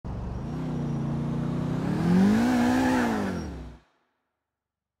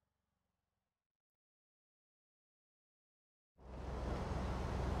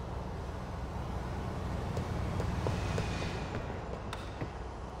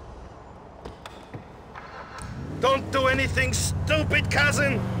Don't do anything stupid,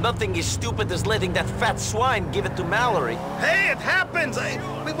 cousin! Nothing as stupid as letting that fat swine give it to Mallory. Hey, it happens!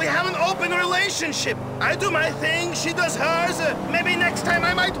 We have an open relationship. I do my thing, she does hers. Maybe next time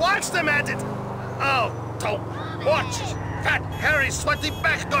I might watch them at it. Oh, don't watch! Fat, hairy, sweaty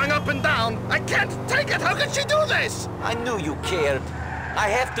back going up and down. I can't take it! How can she do this? I knew you cared. I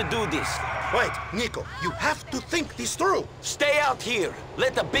have to do this. Wait, Nico, you have to think this through. Stay out here.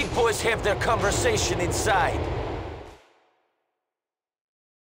 Let the big boys have their conversation inside.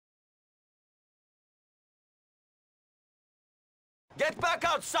 Get back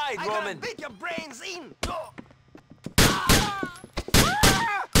outside, Roman! I gotta beat your brains in!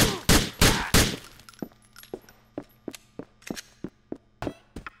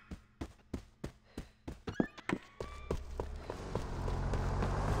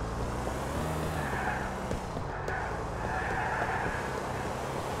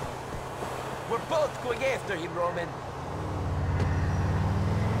 We're both going after him, Roman.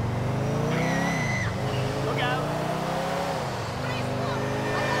 Look out!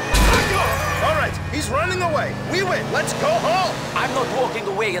 All right, he's running away. We win. Let's go home. I'm not walking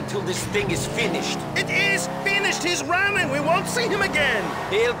away until this thing is finished. It is finished. He's running. We won't see him again.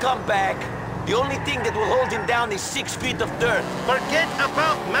 He'll come back. The only thing that will hold him down is 6 feet of dirt. Forget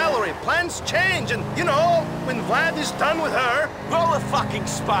about Mallory. Plans change, and, you know, when Vlad is done with her... Grow a fucking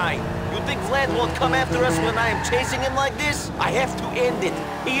spine. You think Vlad won't come after us when I am chasing him like this? I have to end it.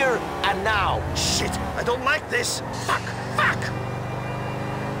 Here and now. Shit, I don't like this. Fuck, fuck!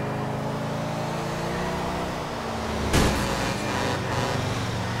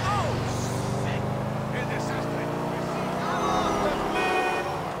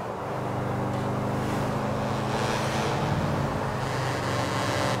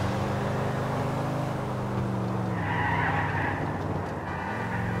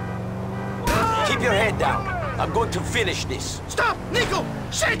 Keep your head down. I'm going to finish this. Stop! Nico!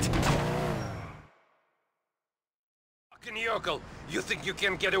 Shit! Fucking yokel! You think you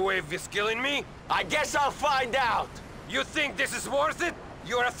can get away with killing me? I guess I'll find out. You think this is worth it?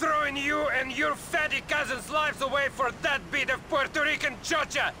 You are throwing you and your fatty cousin's lives away for that bit of Puerto Rican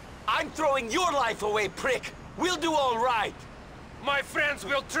chocha! I'm throwing your life away, prick. We'll do all right. My friends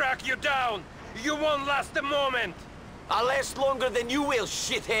will track you down. You won't last a moment. I'll last longer than you will,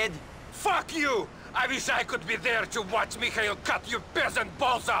 shithead. Fuck you! I wish I could be there to watch Mikhail cut your peasant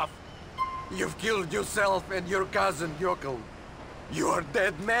balls off! You've killed yourself and your cousin, Yokel. You are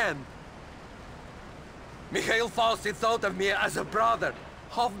dead man. Mikhail Fausti thought of me as a brother.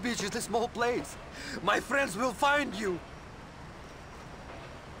 Half Beach is a small place. My friends will find you.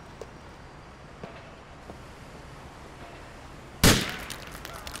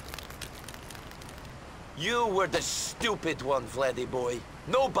 You were the stupid one, Vladdy boy.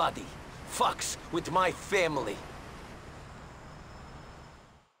 Nobody fucks with my family.